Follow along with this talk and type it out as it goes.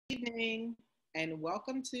Evening, and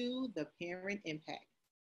welcome to the Parent Impact.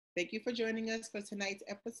 Thank you for joining us for tonight's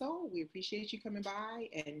episode. We appreciate you coming by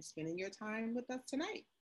and spending your time with us tonight.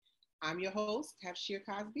 I'm your host, Tafshier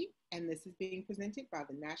Cosby, and this is being presented by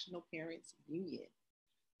the National Parents Union.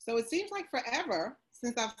 So it seems like forever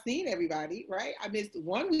since I've seen everybody, right? I missed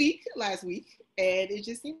 1 week last week, and it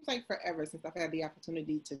just seems like forever since I've had the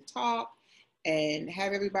opportunity to talk and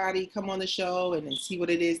have everybody come on the show and see what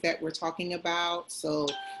it is that we're talking about. So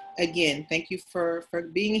again, thank you for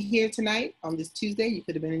being here tonight on this Tuesday. You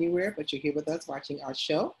could have been anywhere, but you're here with us watching our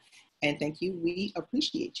show. And thank you. We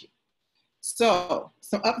appreciate you. So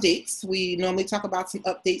some updates. We normally talk about some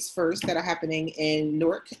updates first that are happening in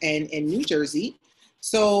Newark and in New Jersey.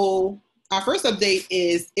 So our first update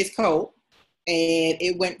is it's cold. And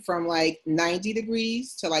it went from like 90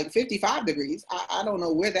 degrees to like 55 degrees. I don't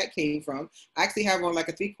know where that came from. I actually have on like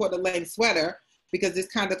a 3/4 length sweater because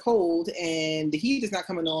it's kind of cold and the heat is not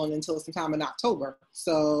coming on until sometime in October.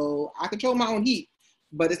 So I control my own heat,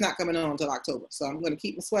 but it's not coming on until October. So I'm going to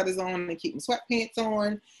keep my sweaters on and keep my sweatpants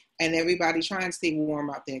on, and everybody try and stay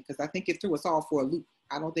warm out there because I think it threw us all for a loop.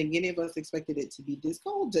 I don't think any of us expected it to be this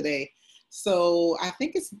cold today. So I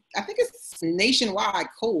think it's nationwide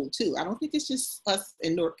cold too. I don't think it's just us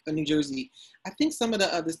in Newark or New Jersey. I think some of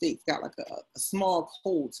the other states got like a small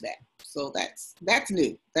cold snap. So that's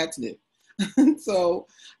new. That's new. So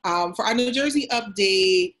for our New Jersey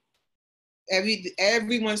update,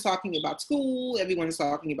 everyone's talking about school. Everyone's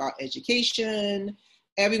talking about education.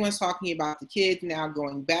 Everyone's talking about the kids now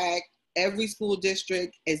going back. Every school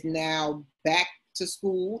district is now back to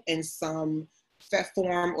school in some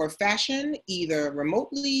form or fashion, either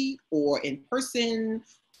remotely or in person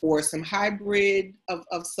or some hybrid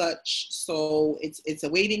of such. So it's a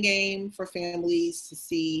waiting game for families to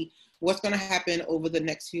see what's going to happen over the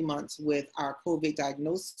next few months with our COVID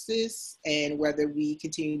diagnosis and whether we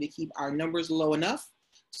continue to keep our numbers low enough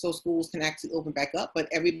so schools can actually open back up. But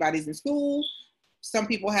everybody's in school. Some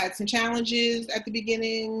people had some challenges at the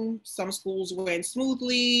beginning. Some schools went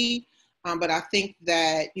smoothly. But I think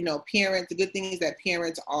that, parents, the good thing is that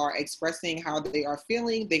parents are expressing how they are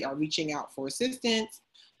feeling. They are reaching out for assistance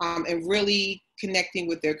and really connecting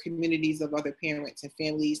with their communities of other parents and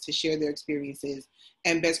families to share their experiences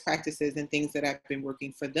and best practices and things that have been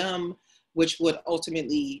working for them, which would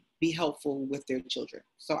ultimately be helpful with their children.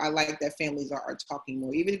 So I like that families are talking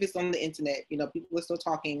more, even if it's on the internet, people are still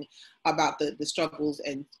talking about the struggles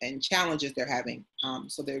and challenges they're having.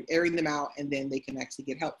 So they're airing them out, and then they can actually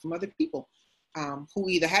get help from other people who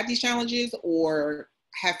either have these challenges or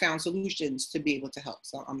have found solutions to be able to help.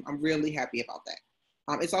 So I'm really happy about that.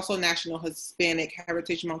 It's also National Hispanic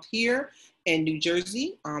Heritage Month here in New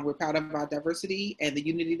Jersey. We're proud of our diversity and the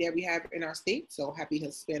unity that we have in our state. So happy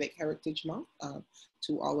Hispanic Heritage Month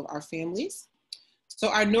to all of our families. So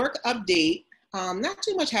our Newark update, not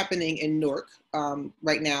too much happening in Newark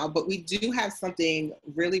right now, but we do have something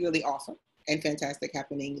really, really awesome and fantastic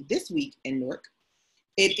happening this week in Newark.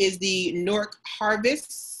 It is the Newark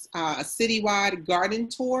Harvest, a citywide garden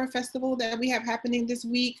tour festival that we have happening this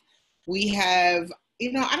week. We have,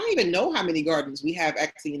 I don't even know how many gardens we have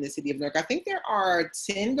actually in the city of Newark. I think there are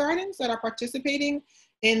 10 gardens that are participating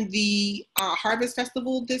in the Harvest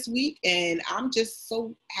Festival this week. And I'm just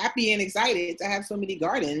so happy and excited to have so many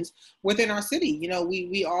gardens within our city.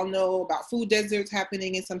 We all know about food deserts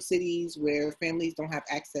happening in some cities where families don't have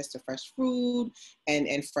access to fresh food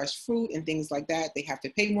and fresh fruit and things like that. They have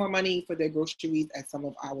to pay more money for their groceries at some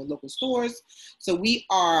of our local stores. So we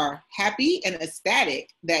are happy and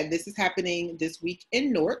ecstatic that this is happening this week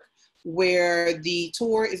in Newark, where the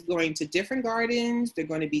tour is going to different gardens. There are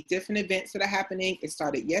going to be different events that are happening. It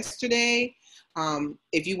started yesterday.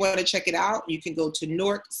 If you want to check it out, you can go to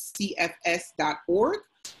newarkcfs.org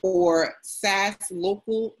or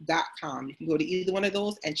saslocal.com. You can go to either one of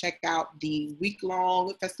those and check out the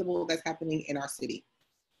week-long festival that's happening in our city.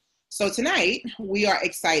 So tonight, we are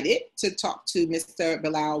excited to talk to Mr.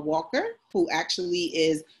 Bilal Walker, who actually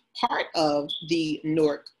is part of the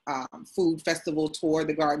Newark Food Festival Tour,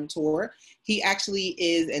 the Garden Tour. He actually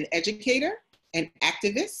is an educator, an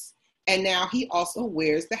activist, and now he also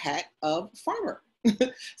wears the hat of farmer.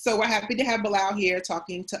 So we're happy to have Bilal here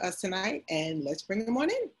talking to us tonight, and let's bring him on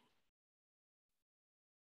in.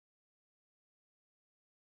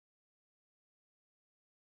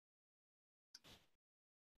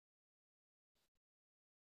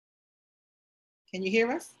 Can you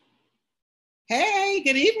hear us? Hey,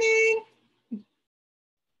 good evening.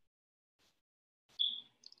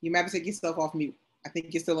 You might have to take yourself off mute. I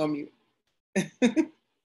think you're still on mute.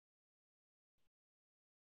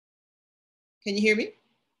 Can you hear me?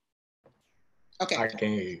 Okay. I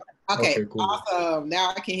can hear you. Okay, Okay, cool. awesome.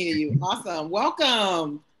 Now I can hear you. Awesome.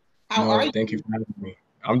 Welcome. How are No, you? thank you for having me.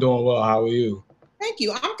 I'm doing well. How are you? Thank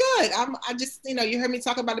you. I'm good. I just, you heard me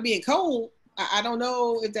talk about it being cold. I don't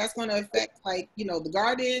know if that's going to affect like, the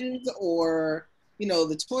gardens or,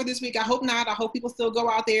 the tour this week. I hope not. I hope people still go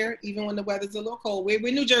out there even when the weather's a little cold. We're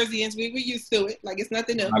New Jerseyans. We're used to it. Like it's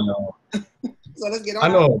nothing new. I know. So let's get I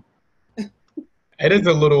on. know. It is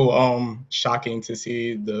a little shocking to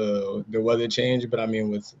see the weather change, but I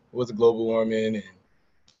mean with global warming and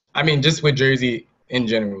I mean just with Jersey in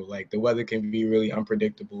general, like the weather can be really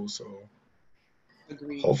unpredictable. So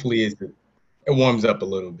Agreed. hopefully it warms up a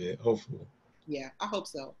little bit. Hopefully. Yeah, I hope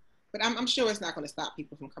so. But I'm sure it's not going to stop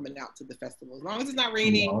people from coming out to the festival. As long as it's not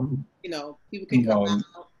raining, No, people can come no. out.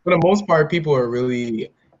 For the most part, people are really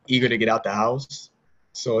eager to get out the house.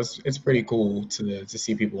 So it's pretty cool to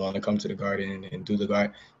see people want to come to the garden and do the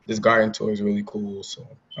garden. This garden tour is really cool. So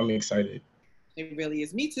I'm excited. It really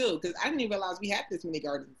is. Me too, because I didn't even realize we had this many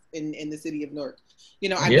gardens in the city of Newark.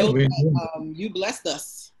 I Yeah, know we that you blessed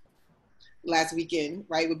us last weekend,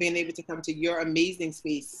 right, with being able to come to your amazing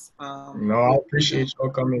space. I appreciate y'all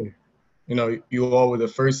coming. You all were the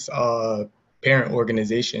first parent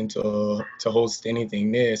organization to host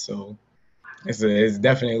anything there. So it's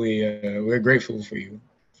definitely we're grateful for you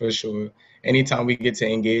for sure. Anytime we get to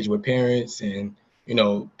engage with parents and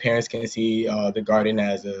parents can see the garden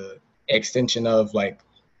as a extension of like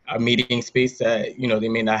a meeting space that they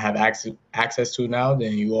may not have access to now,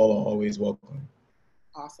 then you all are always welcome.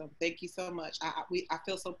 Awesome. Thank you so much. I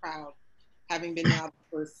feel so proud having been now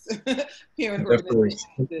the first parent The organization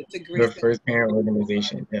first to the grace that. first parent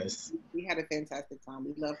organization, yes, We had a fantastic time.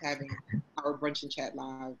 We love having our brunch and chat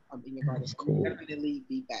live in your garden. it's We'll cool. definitely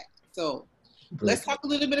be back. So let's Great. talk a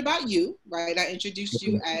little bit about you, right? I introduced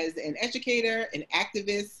you as an educator, an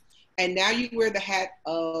activist, and now you wear the hat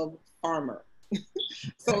of farmer.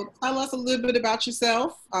 So tell us a little bit about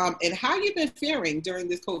yourself and how you've been faring during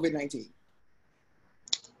this COVID-19.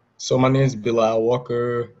 So my name is Bilal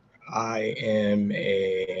Walker. I am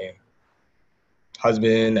a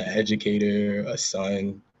husband, an educator, a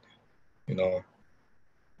son. You know,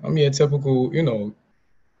 I'm your typical,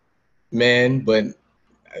 man. But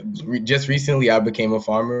just recently, I became a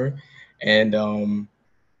farmer, and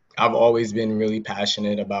I've always been really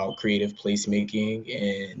passionate about creative placemaking,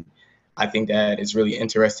 and I think that it's really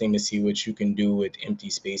interesting to see what you can do with empty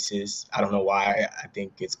spaces. I don't know why I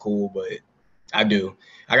think it's cool, but I do.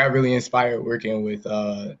 I got really inspired working with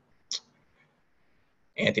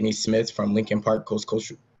Anthony Smith from Lincoln Park Coast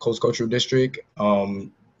Cultural District.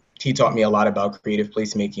 He taught me a lot about creative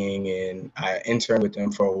placemaking, and I interned with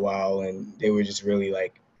them for a while, and they were just really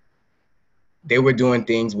like they were doing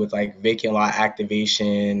things with like vacant lot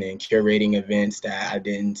activation and curating events that I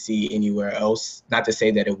didn't see anywhere else. Not to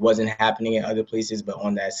say that it wasn't happening in other places, but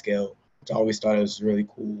on that scale, which I always thought it was really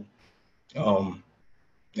cool. Um,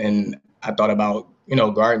 and I thought about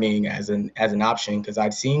gardening as an option because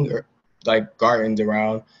I'd seen like gardens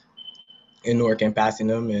around in Newark and passing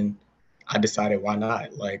them, and I decided why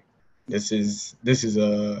not? Like this is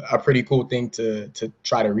a pretty cool thing to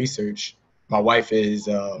try to research. My wife is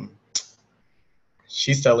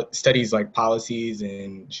she studies like policies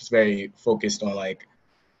and she's very focused on like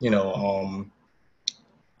you know um,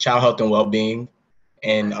 child health and well-being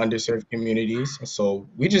and underserved communities. So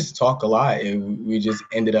we just talk a lot, and we just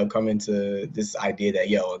ended up coming to this idea that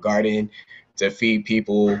a garden to feed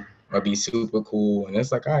people would be super cool, and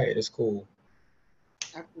it's like, all right, it's cool.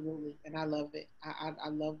 Absolutely, and I love it. I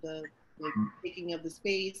love the taking of the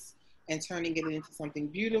space and turning it into something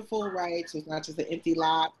beautiful, right? So it's not just an empty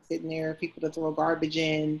lot sitting there, people to throw garbage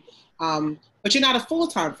in. But you're not a full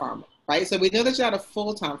time farmer, right? So we know that you're not a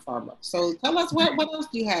full time farmer. So tell us what else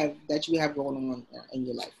do you have that you have going on in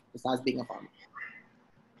your life besides being a farmer?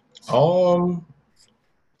 Um,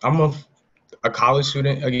 I'm a college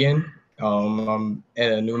student again. I'm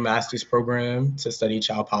in a new master's program to study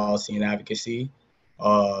child policy and advocacy.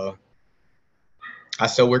 Uh, I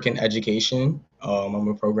still work in education. I'm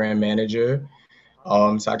a program manager.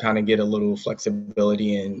 So I kind of get a little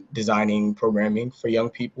flexibility in designing programming for young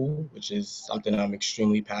people, which is something I'm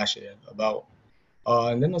extremely passionate about.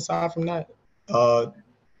 And then aside from that, uh,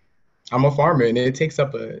 I'm a farmer, and it takes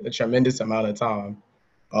up a tremendous amount of time,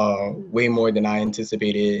 way more than I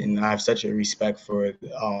anticipated. And I have such a respect for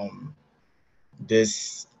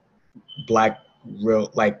this Black real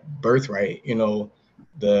like birthright.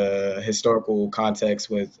 The historical context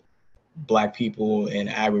with Black people and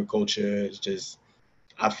agriculture is just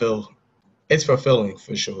I feel it's fulfilling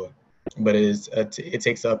for sure, but it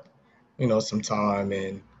takes up some time,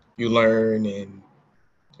 and you learn, and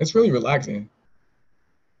it's really relaxing.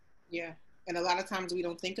 Yeah. And a lot of times we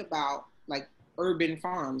don't think about like urban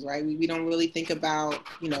farms, right? We don't really think about,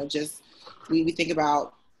 just we think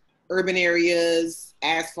about urban areas,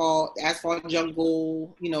 asphalt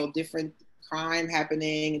jungle, different crime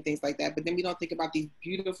happening and things like that. But then we don't think about these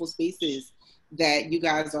beautiful spaces that you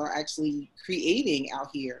guys are actually creating out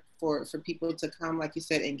here for people to come, like you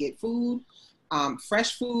said, and get food,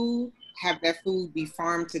 fresh food, have that food be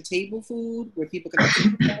farm to table food where people can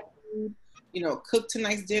actually food, cook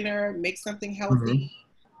tonight's dinner, make something healthy,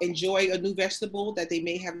 Mm-hmm. enjoy a new vegetable that they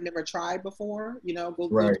may have never tried before. Go to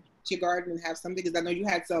Right. your garden and have something, because I know you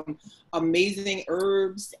had some amazing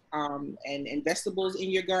herbs and vegetables in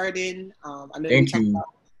your garden. I know we Thank talked you. about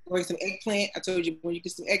growing some eggplant. I told you when you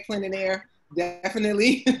get some eggplant in there,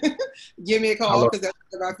 definitely give me a I call, love because that's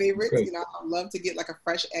one of my favorites. good. I love to get like a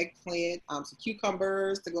fresh eggplant, some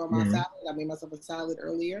cucumbers to go on my Mm-hmm. salad. I made myself a salad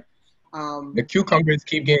earlier. The cucumbers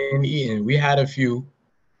keep getting eaten. We had a few,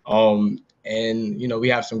 and we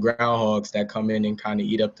have some groundhogs that come in and kind of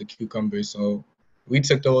eat up the cucumbers. So we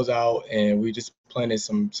took those out and we just planted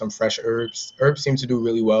some fresh herbs. Herbs seem to do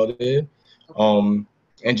really well there. Okay. Um,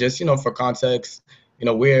 and just for context,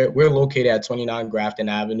 we're located at 29 Grafton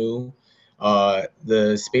Avenue.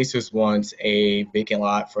 The space was once a vacant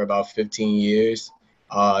lot for about 15 years.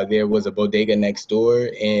 There was a bodega next door,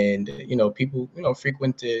 and people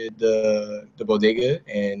frequented the bodega,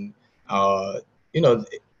 and uh, you know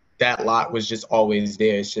that lot was just always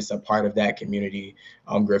there. It's just a part of that community.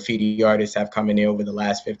 Graffiti artists have come in there over the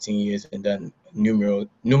last 15 years and done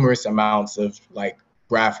numerous amounts of like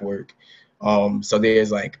graph work.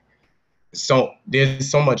 So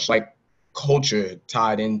there's so much like culture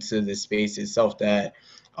tied into the space itself that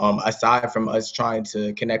aside from us trying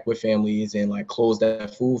to connect with families and like close the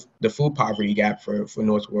food poverty gap for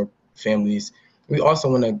Northward families, we also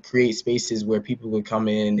want to create spaces where people would come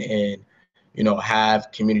in and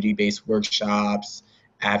have community-based workshops,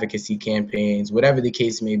 advocacy campaigns, whatever the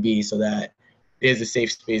case may be, so that there's a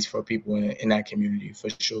safe space for people in that community for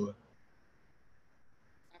sure.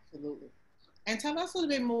 Absolutely. And tell us a little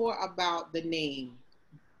bit more about the name.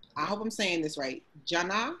 I hope I'm saying this right.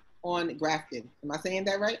 Jana on Grafton. Am I saying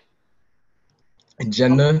that right?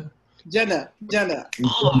 Agenda. Jana.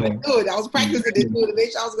 Oh, I knew it. I was practicing it too to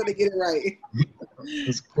make sure I was going to get it right.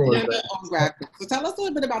 Of course. Jana on Grafton. So tell us a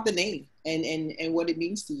little bit about the name and what it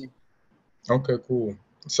means to you. Okay, cool.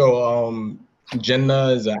 So, Jannah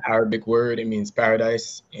is an Arabic word. It means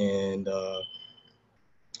paradise. And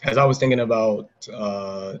as I was thinking about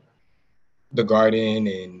the garden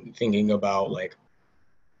and thinking about like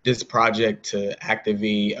this project to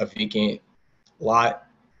activate a vacant lot,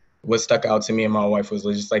 what stuck out to me and my wife was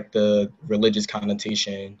just like the religious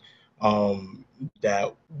connotation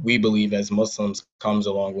that we believe as Muslims comes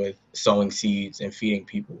along with sowing seeds and feeding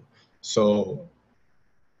people. So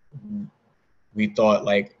we thought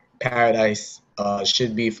like paradise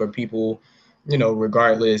should be for people,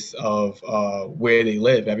 regardless of where they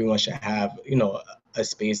live. Everyone should have, a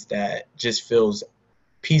space that just feels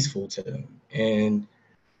peaceful to them. And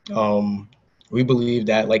um, we believe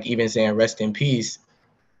that, like, even saying rest in peace,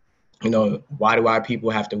 why do our people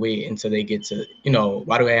have to wait until they get to,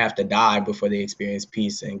 why do they have to die before they experience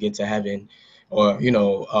peace and get to heaven? Or,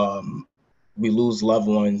 we lose loved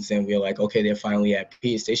ones and we're like, okay, they're finally at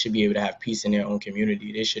peace. They should be able to have peace in their own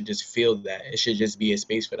community. They should just feel that. It should just be a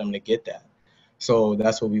space for them to get that. So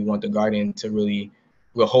that's what we want the garden to really,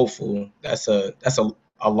 we're hopeful. That's a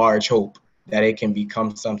large hope that it can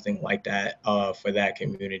become something like that for that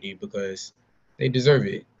community because they deserve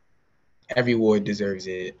it. Every ward deserves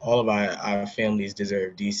it. All of our families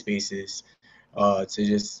deserve these spaces to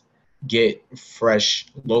just get fresh,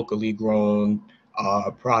 locally grown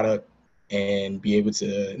product and be able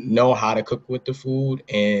to know how to cook with the food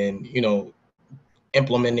and,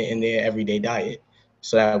 implement it in their everyday diet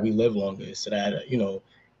so that we live longer, so that,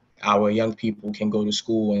 our young people can go to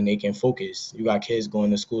school and they can focus. You got kids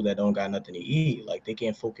going to school that don't got nothing to eat. Like they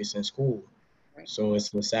can't focus in school. Right. So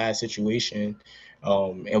it's a sad situation.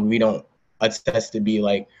 And we don't attest to be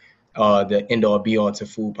like the end all be all to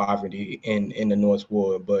food poverty in the North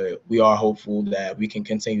Ward, but we are hopeful that we can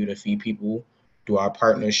continue to feed people through our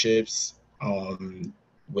partnerships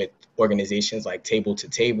with organizations like Table to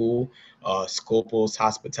Table. Scopus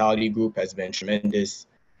Hospitality Group has been tremendous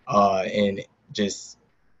and just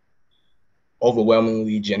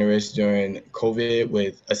overwhelmingly generous during COVID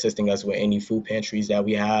with assisting us with any food pantries that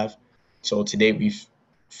we have. So today we've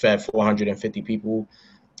fed 450 people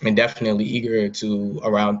and definitely eager to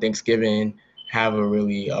around Thanksgiving have a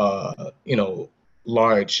really,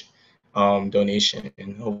 large donation,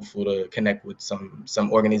 and hopeful to connect with some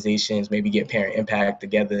organizations, maybe get Parent Impact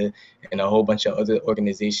together and a whole bunch of other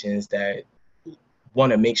organizations that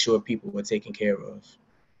want to make sure people are taken care of.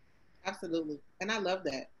 Absolutely. And I love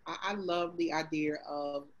that. I love the idea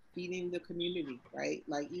of feeding the community, right?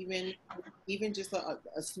 Like even just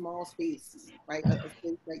a small space, right? A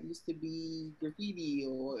space that used to be graffiti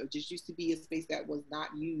or just used to be a space that was not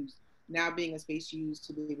used, now being a space used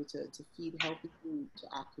to be able to feed healthy food to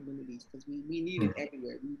our communities because we need it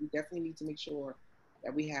everywhere. We definitely need to make sure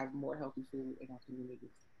that we have more healthy food in our communities.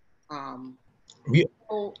 Um, We,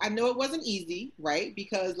 so I know it wasn't easy, right?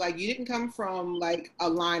 Because like you didn't come from like a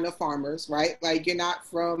line of farmers, right? Like you're not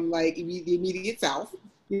from like the immediate South,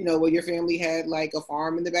 where your family had like a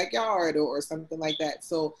farm in the backyard or something like that.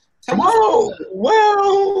 So tell us.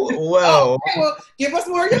 well. Okay, well, give us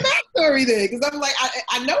more of your backstory then, because I'm like,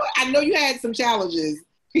 I know you had some challenges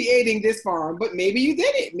creating this farm, but maybe you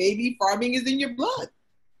did it. Maybe farming is in your blood.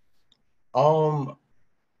 Um,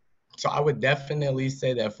 so I would definitely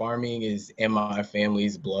say that farming is in my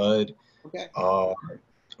family's blood. Okay. Uh,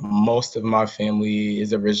 Most of my family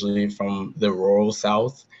is originally from the rural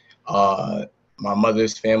South. Uh, my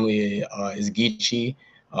mother's family is Geechee.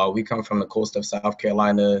 We come from the coast of South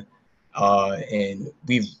Carolina, and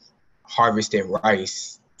we've harvested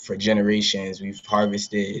rice for generations. We've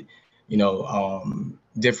harvested,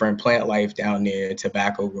 different plant life down there.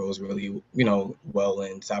 Tobacco grows really, well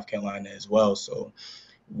in South Carolina as well. So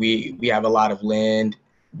we have a lot of land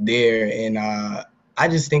there, and I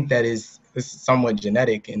just think that is somewhat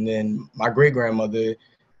genetic. And then my great grandmother,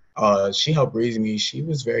 she helped raise me. She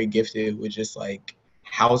was very gifted with just like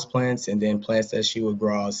house plants and then plants that she would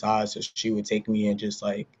grow outside. So she would take me and just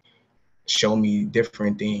like show me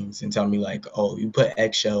different things and tell me like, oh, you put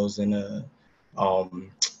eggshells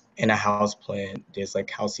um in a house plant, there's like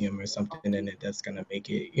calcium or something in it that's gonna make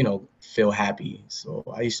it, feel happy. So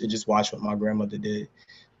I used to just watch what my grandmother did.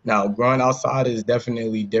 Now, growing outside is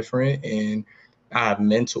definitely different, and I have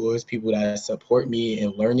mentors, people that support me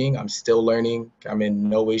in learning. I'm still learning. I'm in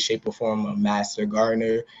no way, shape, or form a master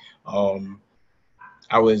gardener. Um,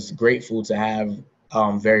 I was grateful to have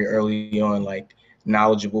very early on, like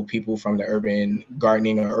knowledgeable people from the urban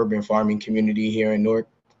gardening or urban farming community here in Newark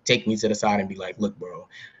take me to the side and be like, "Look, bro,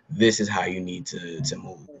 this is how you need to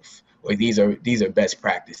move, or these are best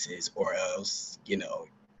practices, or else,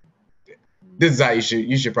 this is how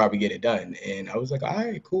you should probably get it done." And I was like, all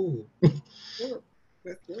right, cool. Good.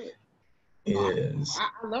 That's good. Yes.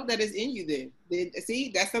 I love that it's in you then.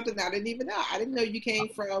 See, that's something I didn't even know. I didn't know you came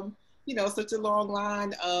from, such a long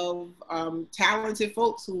line of talented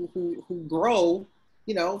folks who grow,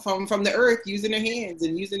 from the earth using their hands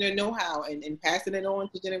and using their know-how and passing it on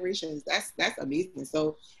to generations. That's amazing.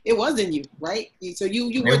 So it was in you, right? So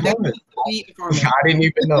you were It was. definitely to be a farmer. I didn't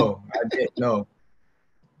even know. I didn't know.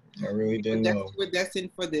 I really You didn't know. were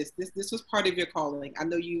destined for this. This was part of your calling. I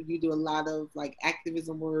know you do a lot of like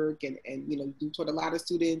activism work and you taught a lot of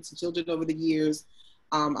students and children over the years.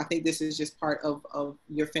 I think this is just part of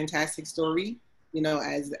your fantastic story.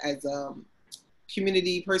 As a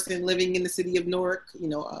community person living in the city of Newark,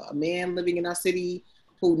 a man living in our city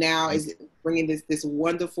who now is bringing this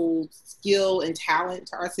wonderful skill and talent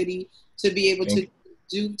to our city to be able Thank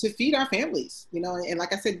to feed our families, and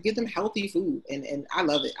like I said, give them healthy food. And I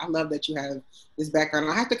love it. I love that you have this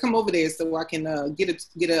background. I have to come over there so I can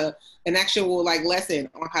get an actual like lesson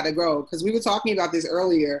on how to grow. Because we were talking about this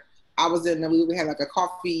earlier. We had like a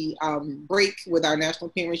coffee break with our National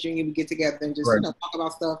Parents Union. We get together and just Right. talk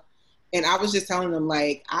about stuff. And I was just telling them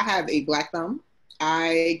like I have a black thumb.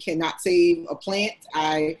 I cannot save a plant.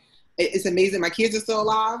 It's amazing my kids are still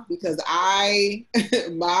alive because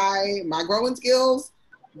my growing skills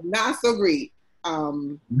not so great.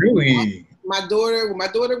 Really? When my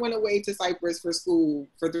daughter went away to Cyprus for school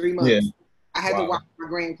for 3 months, Yeah. I had to Wow. watch my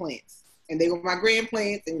grand plants, and they were my grand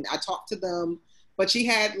plants, and I talked to them. But she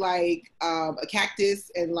had like a cactus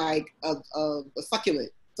and like a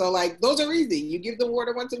succulent. So like those are easy. You give them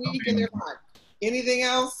water once a week, and they're fine. Anything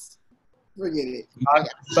else, forget it.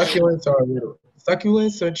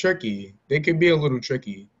 Succulents are tricky. They could be a little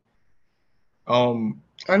tricky.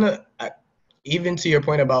 Kind of even to your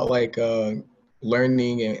point about like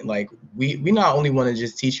learning, and like we not only want to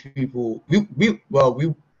just teach people,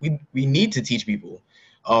 we need to teach people.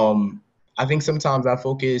 I think sometimes I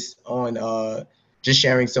focus on just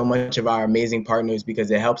sharing so much of our amazing partners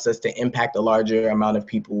because it helps us to impact a larger amount of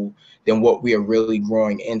people than what we are really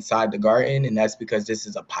growing inside the garden. And that's because this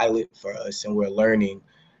is a pilot for us and we're learning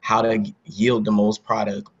how to yield the most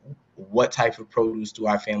product. What type of produce do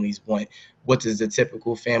our families want? What does the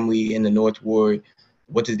typical family in the North Ward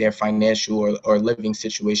what does their financial or living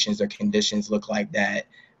situations or conditions look like that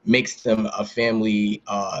makes them a family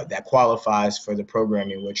that qualifies for the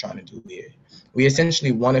programming we're trying to do here. We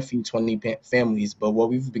essentially want to feed 20 families, but what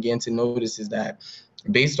we've begun to notice is that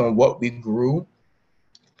based on what we grew,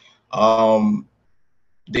 the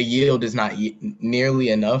yield is not nearly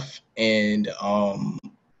enough, and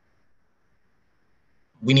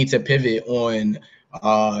we need to pivot on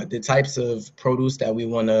the types of produce that we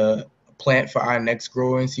want to plant for our next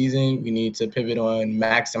growing season. We need to pivot on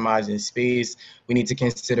maximizing space. We need to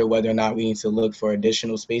consider whether or not we need to look for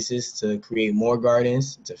additional spaces to create more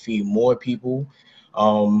gardens, to feed more people.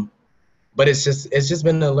 But it's just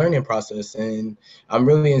been a learning process, and I'm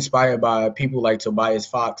really inspired by people like Tobias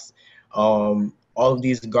Fox, all of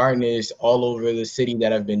these gardeners all over the city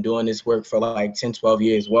that have been doing this work for like 10, 12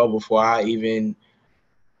 years, well before I even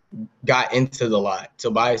got into the lot.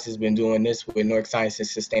 Tobias has been doing this with North Science and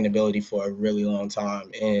Sustainability for a really long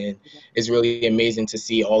time, and it's really amazing to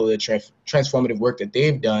see all of the transformative work that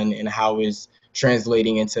they've done and how it's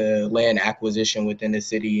translating into land acquisition within the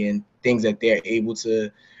city and things that they're able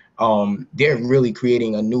to. They're really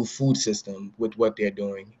creating a new food system with what they're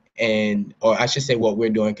doing, and or I should say what we're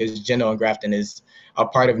doing, because Jenna and Grafton is a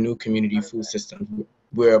part of New Community Food Systems.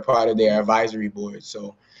 We're a part of their advisory board,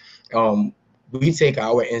 so. We take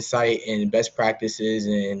our insight and best practices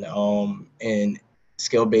and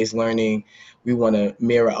skill-based learning. We want to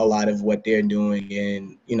mirror a lot of what they're doing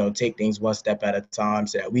and, take things one step at a time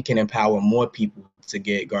so that we can empower more people to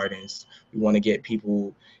get gardens. We want to get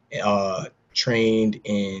people trained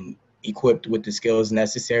and equipped with the skills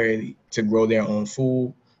necessary to grow their own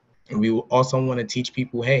food. And we also want to teach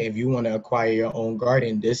people, hey, if you want to acquire your own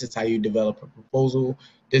garden, this is how you develop a proposal.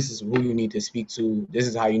 This is who you need to speak to. This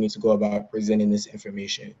is how you need to go about presenting this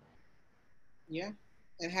information. Yeah,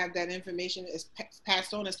 and have that information is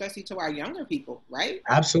passed on, especially to our younger people, right?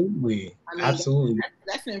 Absolutely. I mean, Absolutely.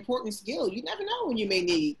 that's an important skill. You never know when you may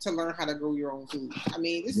need to learn how to grow your own food. I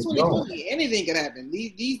mean, this is You don't. 2020. Anything could happen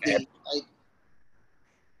these days. Like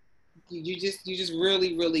you just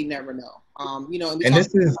really never know. And we And talk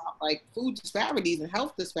this is about like food disparities and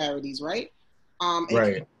health disparities, right? And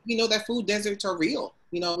right. we know that food deserts are real.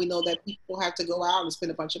 We know that people have to go out and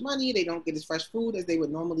spend a bunch of money. They don't get as fresh food as they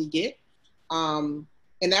would normally get. And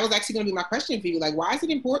that was actually going to be my question for you. Like, why is it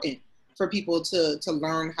important for people to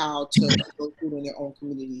learn how to grow food in their own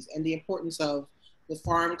communities and the importance of the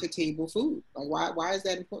farm to table food? Like, why is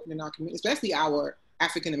that important in our community, especially our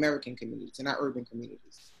African American communities and our urban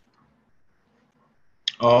communities?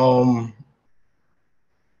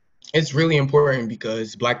 It's really important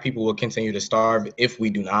because Black people will continue to starve if we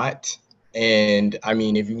do not. And I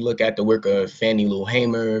mean, if you look at the work of Fannie Lou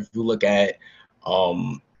Hamer, if you look at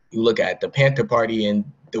the Panther Party and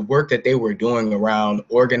the work that they were doing around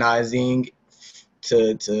organizing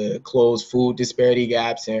to close food disparity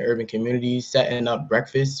gaps in urban communities, setting up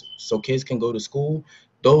breakfast so kids can go to school.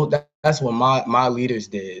 Though that's what my leaders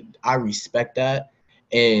did. I respect that,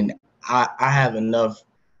 and I have enough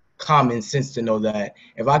common sense to know that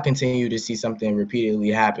if I continue to see something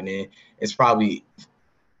repeatedly happening, it's probably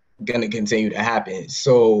gonna continue to happen.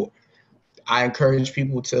 So I encourage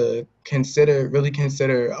people to really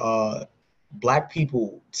consider Black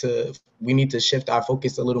people we need to shift our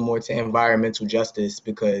focus a little more to environmental justice,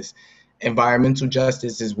 because environmental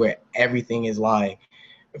justice is where everything is lying.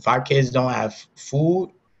 If our kids don't have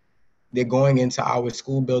food, they're going into our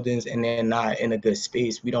school buildings and they're not in a good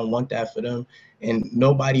space. We don't want that for them. And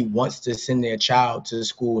nobody wants to send their child to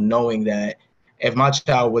school knowing that if my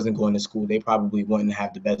child wasn't going to school, they probably wouldn't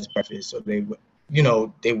have the best breakfast. So they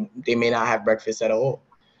may not have breakfast at all.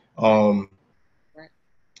 Um,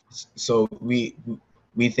 so we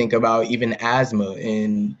think about even asthma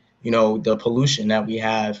and the pollution that we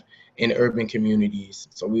have in urban communities.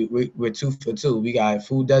 So we're two for two. We got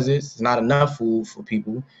food deserts. It's not enough food for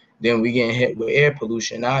people. Then we getting hit with air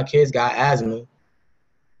pollution. Now our kids got asthma.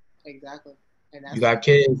 Exactly. And You got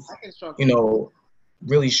kids, struggle.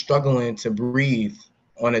 really struggling to breathe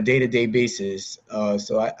on a day-to-day basis.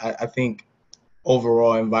 So I think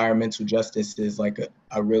overall environmental justice is like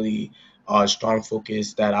a really strong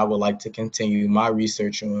focus that I would like to continue my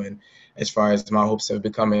research on, as far as my hopes of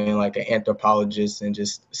becoming like an anthropologist and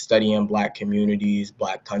just studying Black communities,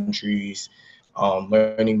 Black countries,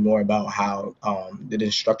 learning more about how the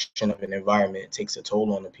destruction of an environment takes a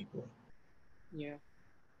toll on the people. Yeah.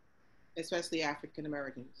 Especially African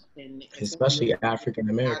Americans, and especially African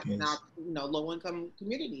Americans. Now, low income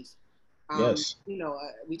communities. Yes.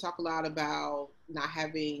 We talk a lot about not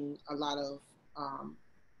having a lot of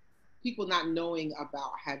people not knowing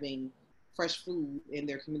about having fresh food in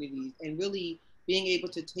their communities, and really being able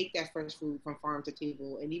to take that fresh food from farm to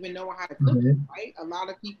table and even knowing how to cook it, Mhm. right? A lot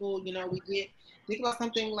of people, think about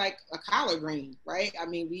something like a collard green, right? I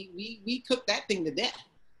mean, we cook that thing to death,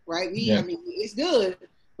 right? Yeah. I mean, it's good,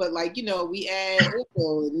 but like, we add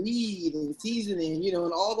oil and meat and seasoning,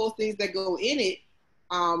 and all those things that go in it.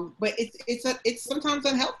 But it's sometimes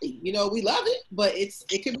unhealthy. We love it, but it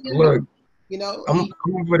can be unhealthy. Look,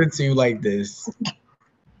 I'm gonna put it to you like this.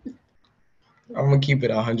 I'm gonna keep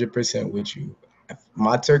it 100% with you.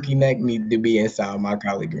 My turkey neck need to be inside my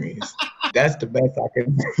collard greens. That's the best I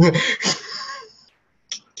can do.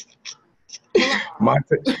 my,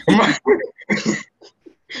 my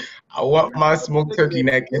I want my smoked turkey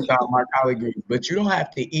neck inside my collard greens, but you don't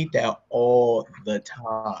have to eat that all the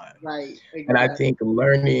time. Right, And I exactly. think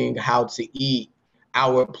learning how to eat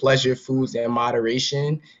our pleasure foods in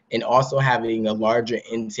moderation and also having a larger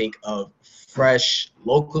intake of fresh,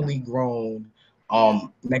 locally grown, Yeah.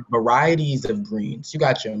 like varieties of greens. You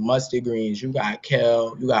got your mustard greens, you got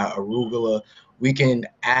kale, you got arugula. We can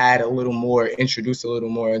add a little more, introduce a little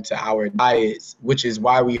more into our diets, which is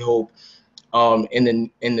why we hope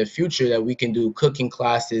in the future that we can do cooking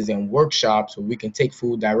classes and workshops where we can take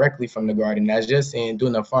food directly from the garden. That's just saying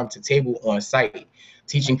doing a farm to table on site,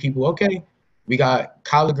 teaching people, okay, we got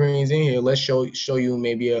collard greens in here. Let's show you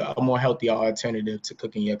maybe a more healthy alternative to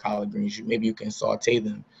cooking your collard greens. Maybe you can saute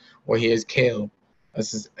them, or here's kale.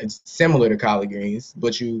 It's similar to collard greens,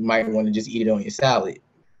 but you might want to just eat it on your salad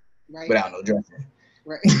Right, without no dressing.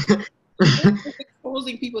 right. Just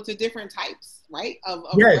exposing people to different types, right, of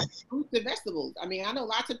fresh Yes. fruits and vegetables. I mean, I know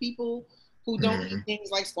lots of people who don't eat Mhm.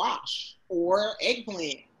 things like squash or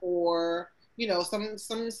eggplant or some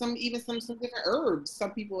different herbs.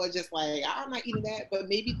 Some people are just like, I'm not eating that, but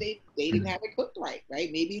maybe they didn't have it cooked right.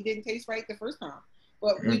 Maybe it didn't taste right the first time.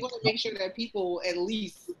 But we want to make sure that people at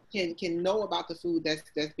least can know about the food that's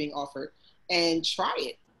being offered and try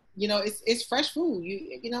it. It's fresh food.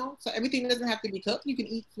 So everything doesn't have to be cooked. You can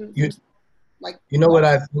eat some You like You know what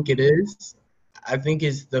I think it is? I think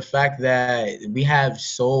it's the fact that we have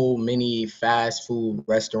so many fast food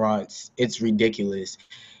restaurants. It's ridiculous.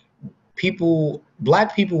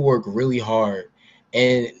 Black people work really hard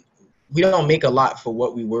and we don't make a lot for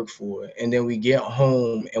what we work for. And then we get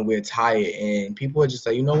home and we're tired and people are just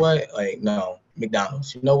like, you know what? Like, no,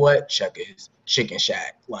 McDonald's. You know what? Checkers, Chicken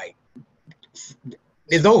Shack. Like,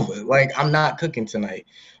 it's over. Like, I'm not cooking tonight.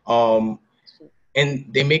 Um, and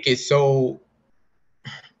they make it so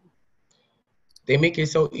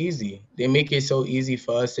easy. They make it so easy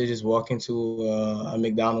for us to just walk into a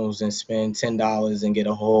McDonald's and spend $10 and get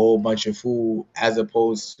a whole bunch of food, as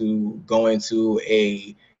opposed to going to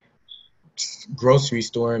a grocery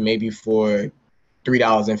store maybe for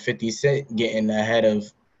 $3.50, getting a head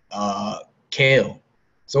of uh, kale.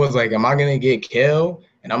 So it's like, am I gonna get kale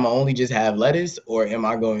and I'm gonna only just have lettuce, or am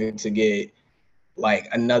I going to get like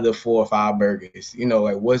another 4 or 5 burgers?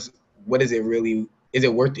 Like what is it really? Is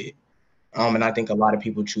it worth it? And I think a lot of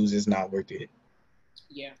people choose it's not worth it.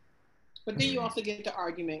 yeah. But then you Mm. also get the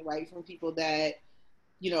argument, right, from people that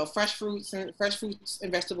fresh fruits and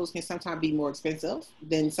vegetables can sometimes be more expensive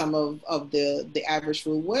than some of the average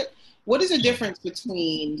food. What is the difference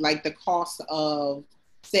between like the cost of,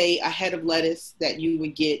 say, a head of lettuce that you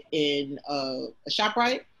would get in a shop,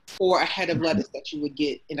 right, or a head of lettuce that you would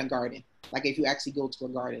get in a garden? Like if you actually go to a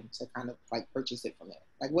garden to kind of like purchase it from there.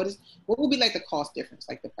 Like what would be like the cost difference,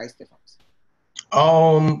 like the price difference?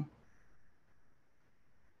 Um,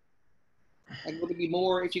 Like would it be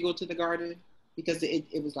more if you go to the garden because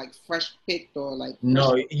it was like fresh picked or like fresh?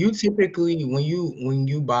 no, you typically when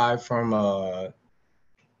you buy from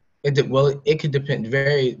it could depend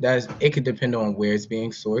very that's it could depend on where it's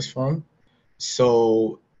being sourced from.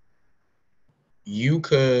 So you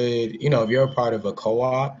could, if you're a part of a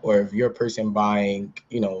co-op, or if you're a person buying,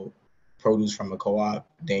 produce from a co-op,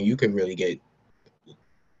 then you could really get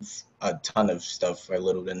a ton of stuff for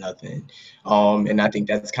little to nothing. And I think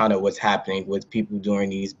that's kind of what's happening with people doing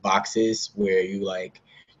these boxes where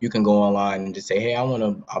you can go online and just say, hey, I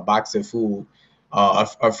want a box of food,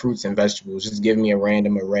 of fruits and vegetables. Just give me a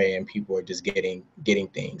random array, and people are just getting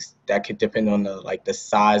things. That could depend on the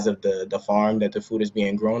size of the farm that the food is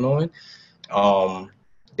being grown on,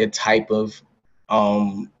 the type of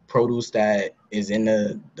produce that is in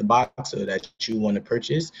the box or that you want to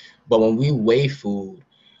purchase. But when we weigh food,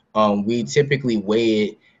 we typically weigh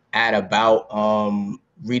it at about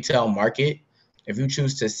retail market. If you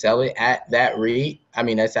choose to sell it at that rate, I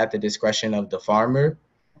mean that's at the discretion of the farmer.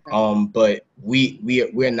 Okay. But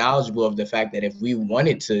we're knowledgeable of the fact that if we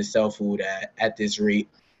wanted to sell food at this rate,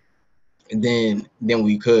 then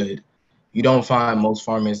we could. you don't find most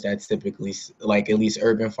farmers that typically, like at least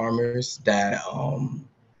urban farmers, that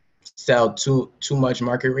sell too much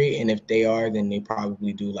market rate. And if they are, then they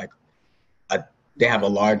probably do like they have a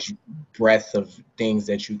large breadth of things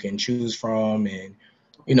that you can choose from. And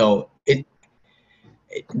you know,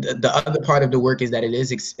 the other part of the work is that it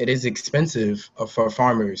is expensive for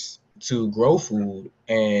farmers to grow food,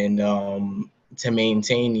 and to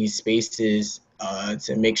maintain these spaces,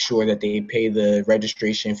 to make sure that they pay the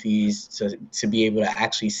registration fees to be able to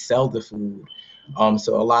actually sell the food.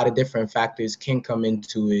 So a lot of different factors can come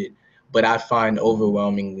into it, but I find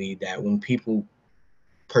overwhelmingly that when people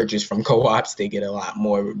purchase from co-ops, they get a lot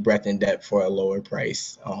more breadth and depth for a lower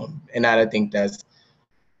price. And I think that's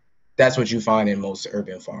what you find in most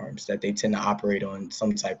urban farms, that they tend to operate on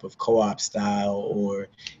some type of co-op style, or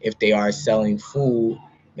if they are selling food,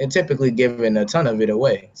 they're typically giving a ton of it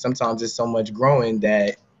away. Sometimes it's so much growing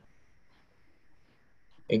that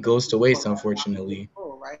it goes to waste, unfortunately.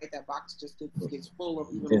 Full, right? That box just gets full of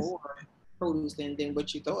even This, more produce than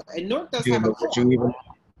what you thought. And North does have a but would you co-op, even? right?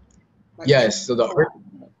 Like they have Yes. So a co-op.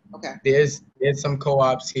 Okay. there's some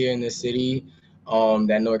co-ops here in the city,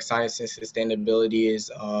 that Newark Science and Sustainability is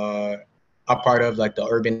a part of, like the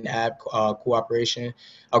Urban Ag Cooperation,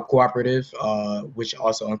 a cooperative, which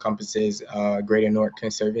also encompasses Greater Newark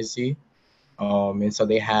Conservancy. And so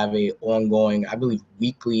they have a ongoing, I believe,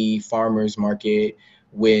 weekly farmers market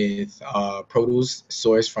with produce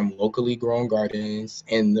sourced from locally grown gardens,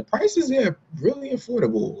 and the prices there are really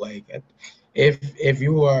affordable. Like, if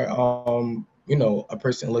you are, a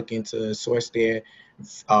person looking to source their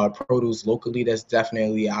produce locally, that's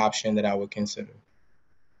definitely an option that I would consider.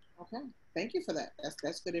 Okay. Thank you for that.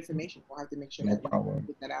 That's good information. We'll have to make sure No that we problem.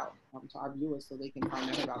 get that out to our viewers so they can find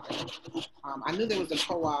out about that. I knew there was a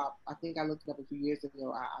co-op. I think I looked it up a few years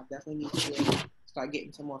ago. I definitely need to start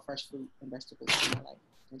getting some more fresh fruit and vegetables in my life.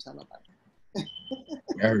 Don't tell nobody.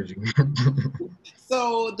 I heard you.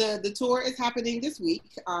 So the tour is happening this week.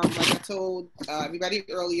 Like I told everybody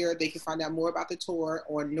earlier, they can find out more about the tour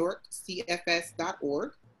on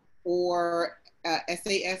newarkcfs.org or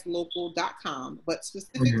saslocal.com. But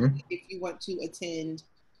specifically, Mm-hmm. if you want to attend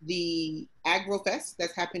the AgroFest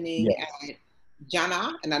that's happening Yes. at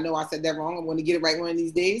Jana, and I know I said that wrong. I'm going to get it right one of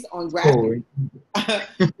these days on Grafton.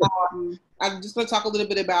 Cool. I'm just going to talk a little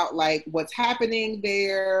bit about like what's happening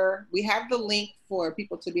there. We have the link for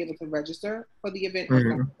people to be able to register for the event on Mm-hmm.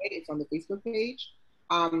 Saturday. It's on the Facebook page.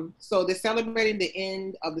 So they're celebrating the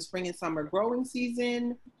end of the spring and summer growing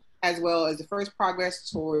season, as well as the first progress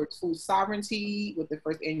towards food sovereignty with the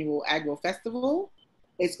first annual Agro Festival.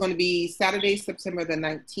 It's going to be Saturday, September the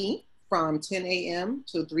 19th from 10 a.m.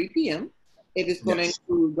 to 3 p.m. It is going to Yes.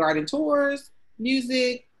 include garden tours,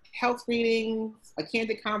 music, health screenings, a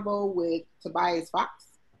candid combo with Tobias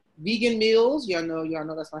Fox, vegan meals. Y'all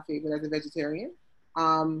know that's my favorite as a vegetarian.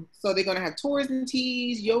 So they're gonna have tours and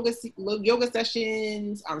teas, yoga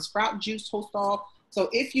sessions, sprout juice toast off. So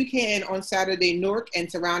if you can on Saturday, Newark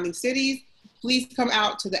and surrounding cities, please come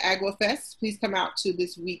out to the Agua Fest. Please come out to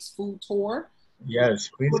this week's food tour. Yes,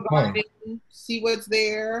 please come. See what's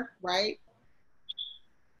there, right?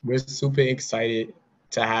 We're super excited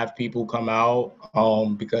to have people come out,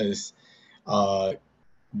 because uh,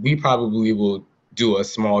 we probably will do a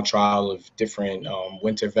small trial of different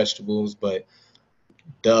winter vegetables, but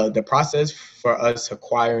the process for us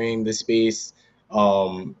acquiring the space,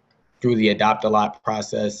 through the adopt a lot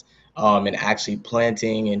process, and actually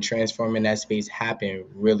planting and transforming that space happened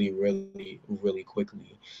really, really, really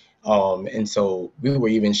quickly. And so we were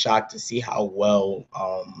even shocked to see how well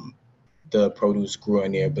the produce grew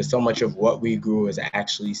in there. But so much of what we grew is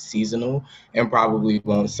actually seasonal and probably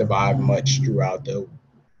won't survive much throughout the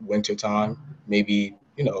winter time, maybe,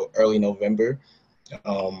 early November.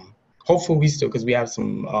 Hopefully we still, because we have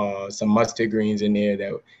some mustard greens in there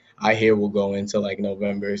that I hear will go into like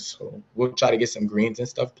November. So we'll try to get some greens and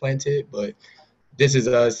stuff planted. But this is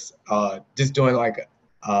us just doing like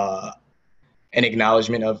an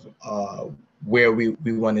acknowledgement of where we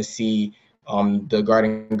want to see the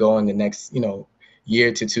garden go in the next,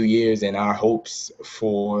 year to 2 years, and our hopes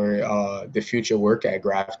for the future work at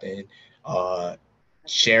Grafton,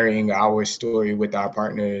 sharing our story with our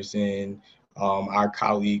partners and our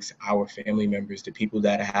colleagues, our family members, the people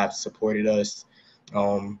that have supported us,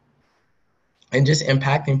 um, and just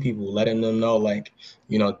impacting people, letting them know, like,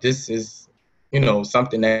 this is,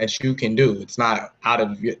 something that you can do. It's not out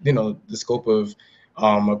of, the scope of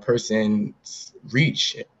a person's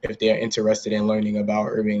reach if they're interested in learning about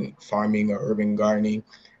urban farming or urban gardening.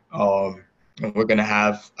 And we're going to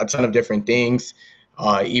have a ton of different things,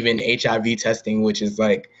 even HIV testing, which is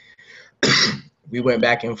like, we went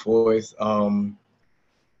back and forth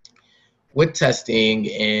with testing,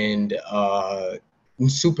 and I'm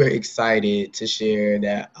super excited to share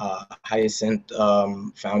that Hyacinth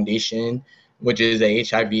Foundation, which is a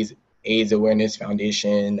HIV AIDS awareness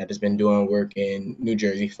foundation that has been doing work in New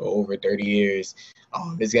Jersey for over 30 years,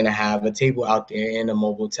 is going to have a table out there and a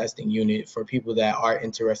mobile testing unit for people that are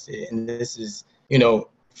interested. And this is,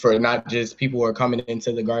 for not just people who are coming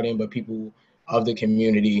into the garden, but people of the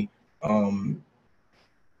community.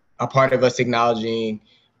 A part of us acknowledging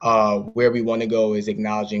where we want to go is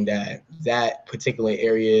acknowledging that that particular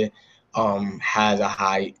area has a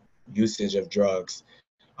high usage of drugs.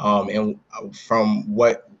 And from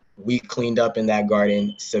what we cleaned up in that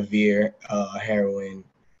garden, severe heroin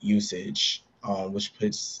usage, which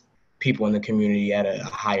puts people in the community at a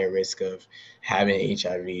higher risk of having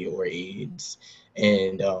HIV or AIDS.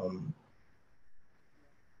 And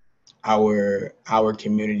our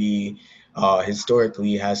community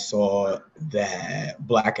historically has saw that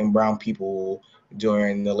Black and brown people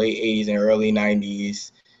during the late 80s and early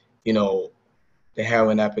 90s, you know, the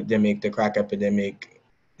heroin epidemic, the crack epidemic,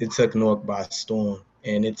 it took Newark by storm,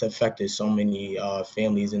 and it's affected so many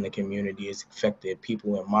families in the community. It's affected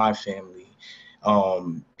people in my family,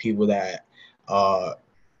 people that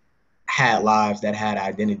had lives, that had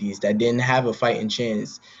identities, that didn't have a fighting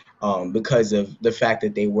chance because of the fact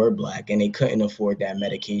that they were Black and they couldn't afford that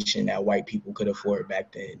medication that white people could afford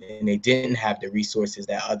back then. And they didn't have the resources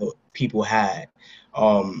that other people had.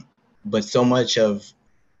 But so much of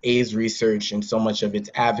AIDS research and so much of its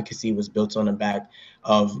advocacy was built on the back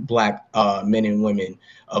of Black men and women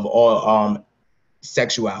of all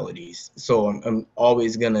sexualities. So I'm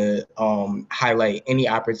always gonna highlight any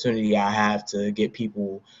opportunity I have to get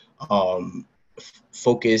people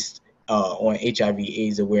focused on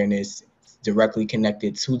HIV/AIDS awareness, directly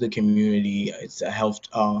connected to the community. It's a health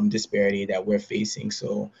disparity that we're facing.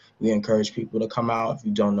 So we encourage people to come out. If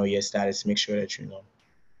you don't know your status, make sure that you know.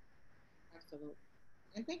 Absolutely.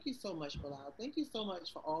 And thank you so much, Bilal. Thank you so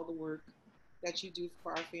much for all the work that you do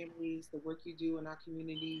for our families, the work you do in our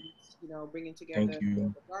communities, bringing together Thank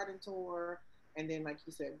you. the garden tour, and then, like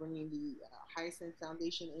you said, bringing the Hyacinth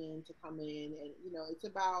Foundation in to come in. And,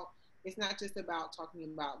 it's not just about talking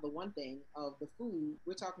about the one thing of the food.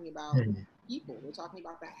 We're talking about people. We're talking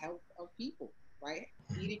about the health of people, right?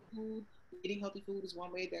 Eating healthy food is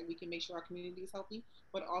one way that we can make sure our community is healthy,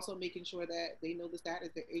 but also making sure that they know the status,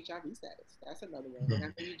 their HIV status. That's another way. And I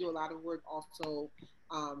know you do a lot of work also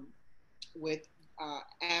um, with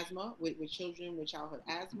asthma, with children with childhood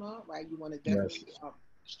asthma, right? You want to Yes. definitely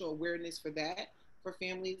show awareness for that, for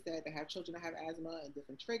families that have children that have asthma and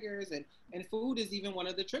different triggers. And food is even one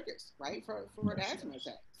of the triggers, right, for an asthma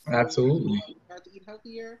attack. So Absolutely. we start to eat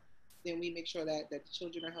healthier, then we make sure that the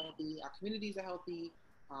children are healthy, our communities are healthy,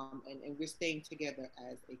 and we're staying together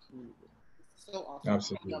as a community. It's so awesome. I love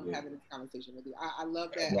Absolutely. having this conversation with you. I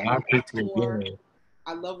love that. Well, I I love the appreciate being tour. here.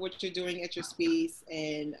 I love what you're doing at your space.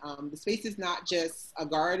 And the space is not just a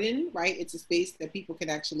garden, right? It's a space that people can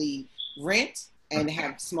actually rent and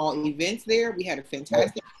have small events there. We had a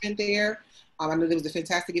fantastic event there. I know there was a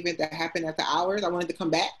fantastic event that happened after hours. I wanted to come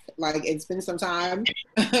back, like, and spend some time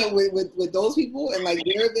with those people and like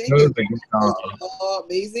their event. It was It a good was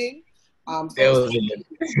amazing. It So was a good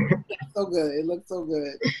so good. It looked so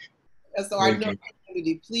good. And so our Thank you.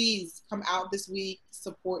 community, please come out this week,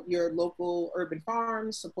 support your local urban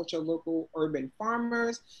farms, support your local urban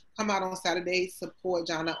farmers. Come out on Saturday, support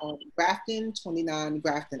Jana on Grafton, 29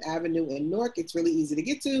 Grafton Avenue in Newark. It's really easy to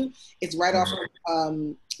get to. It's right off of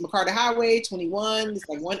McCarter Highway, 21. It's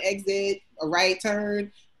like one exit, a right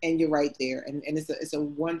turn, and you're right there. And it's a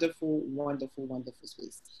wonderful, wonderful, wonderful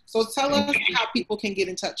space. So tell us how people can get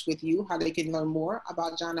in touch with you, how they can learn more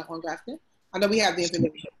about Jana on Grafton. I know we have the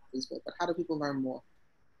information on Facebook, but how do people learn more?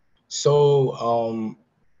 So,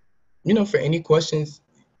 for any questions,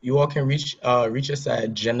 you all can reach us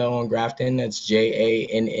at Jenna on Grafton. That's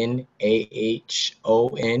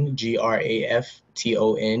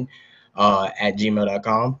JANNAHONGRAFTON at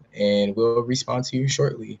gmail.com, and we'll respond to you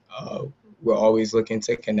shortly. We're always looking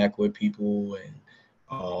to connect with people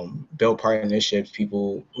and build partnerships.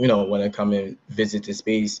 People, want to come and visit the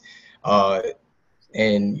space, and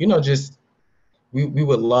just we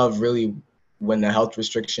would love really when the health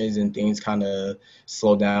restrictions and things kind of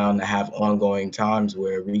slow down to have ongoing times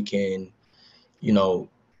where we can, you know,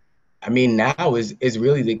 now is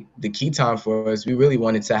really the key time for us. We really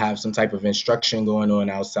wanted to have some type of instruction going on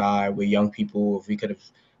outside with young people. If we could have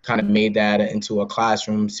kind of made that into a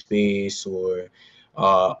classroom space, or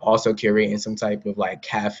also curating some type of like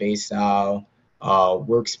cafe style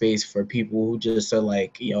workspace for people who just are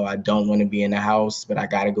like, I don't want to be in the house, but I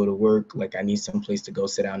got to go to work. Like, I need some place to go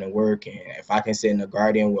sit down and work. And if I can sit in the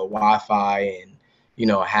garden with Wi-Fi and,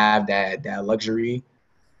 have that luxury,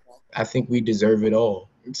 I think we deserve it all.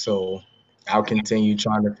 So I'll continue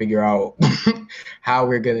trying to figure out how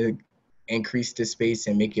we're going to increase the space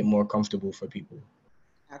and make it more comfortable for people.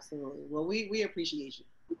 Absolutely. Well, we appreciate you.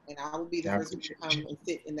 And I will be the I first one to come appreciate and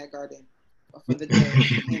sit in that garden for the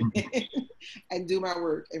day and do my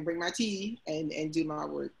work and bring my tea and do my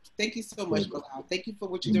work. Thank you so much, Bilal. Thank you for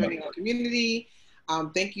what you're doing in our community.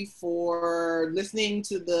 Thank you for listening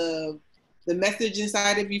to the message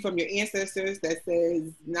inside of you from your ancestors that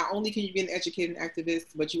says not only can you be an educated activist,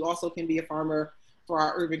 but you also can be a farmer for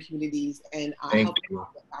our urban communities and help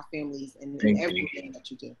our families and everything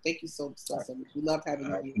that you do. Thank you so much. We love having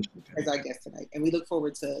you as our guest tonight, and we look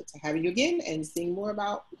forward to having you again and seeing more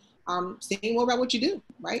about what you do,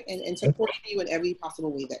 right? And supporting you in every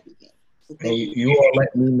possible way that we can. So and you all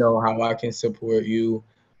let me know how I can support you.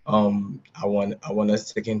 I want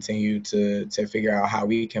us to continue to figure out how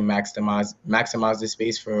we can maximize the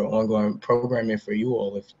space for ongoing programming for you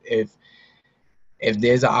all. If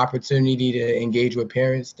there's an opportunity to engage with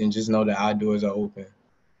parents, then just know that our doors are open.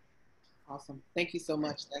 Awesome. Thank you so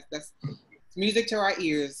much. That's music to our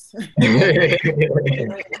ears.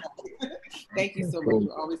 Thank you so much.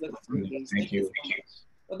 We're always looking to engage. Thank you so much.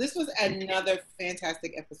 Well, this was another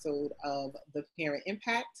fantastic episode of The Parent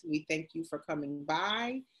Impact. We thank you for coming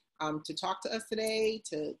by to talk to us today,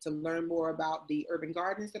 to learn more about the urban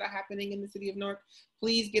gardens that are happening in the city of Newark.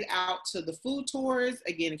 Please get out to the food tours.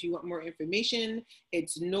 Again, if you want more information,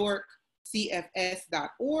 it's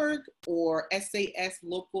newarkcfs.org or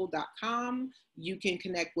saslocal.com. You can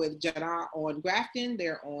connect with Jada on Grafton.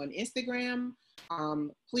 They're on Instagram.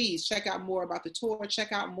 Please check out more about the tour.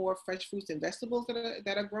 Check out more fresh fruits and vegetables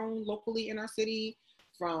that are grown locally in our city,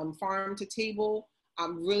 from farm to table.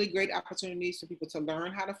 Really great opportunities for people to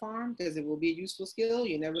learn how to farm, because it will be a useful skill.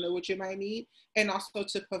 You never know what you might need. And also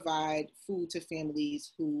to provide food to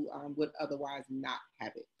families who would otherwise not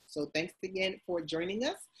have it. So thanks again for joining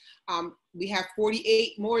us. We have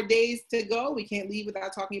 48 more days to go. We can't leave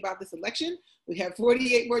without talking about this election. We have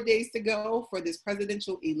 48 more days to go for this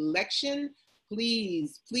presidential election.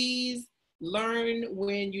 Please learn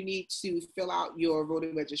when you need to fill out your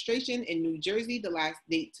voter registration. In New Jersey, the last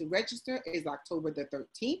date to register is October the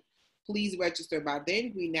 13th. Please register by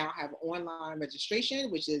then. We now have online registration,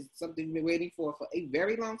 which is something we've been waiting for a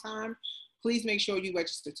very long time. Please make sure you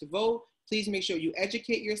register to vote. Please make sure you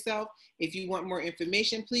educate yourself. If you want more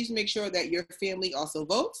information, please make sure that your family also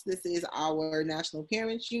votes. This is our National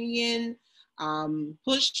Parents Union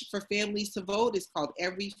push for families to vote. It's called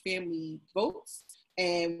Every Family Votes.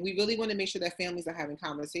 And we really want to make sure that families are having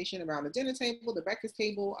conversation around the dinner table, the breakfast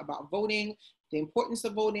table, about voting, the importance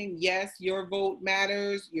of voting. Yes, your vote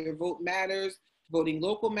matters. Your vote matters. Voting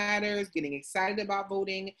local matters. Getting excited about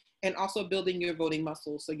voting, and also building your voting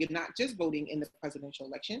muscles. So you're not just voting in the presidential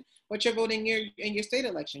election, but you're voting in your state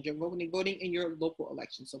elections. You're voting in your local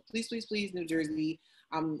elections. So please, New Jersey.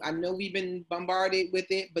 I know we've been bombarded with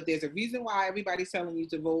it, but there's a reason why everybody's telling you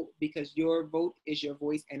to vote, because your vote is your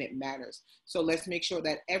voice and it matters. So let's make sure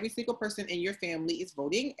that every single person in your family is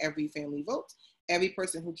voting. Every family votes. Every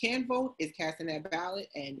person who can vote is casting that ballot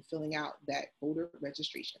and filling out that voter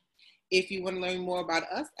registration. If you want to learn more about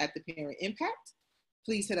us at The Parent Impact,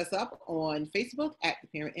 please hit us up on Facebook at The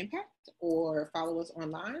Parent Impact, or follow us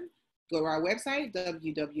online. Go to our website,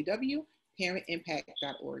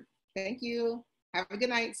 www.parentimpact.org. Thank you. Have a good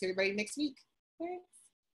night. See everybody next week. Bye.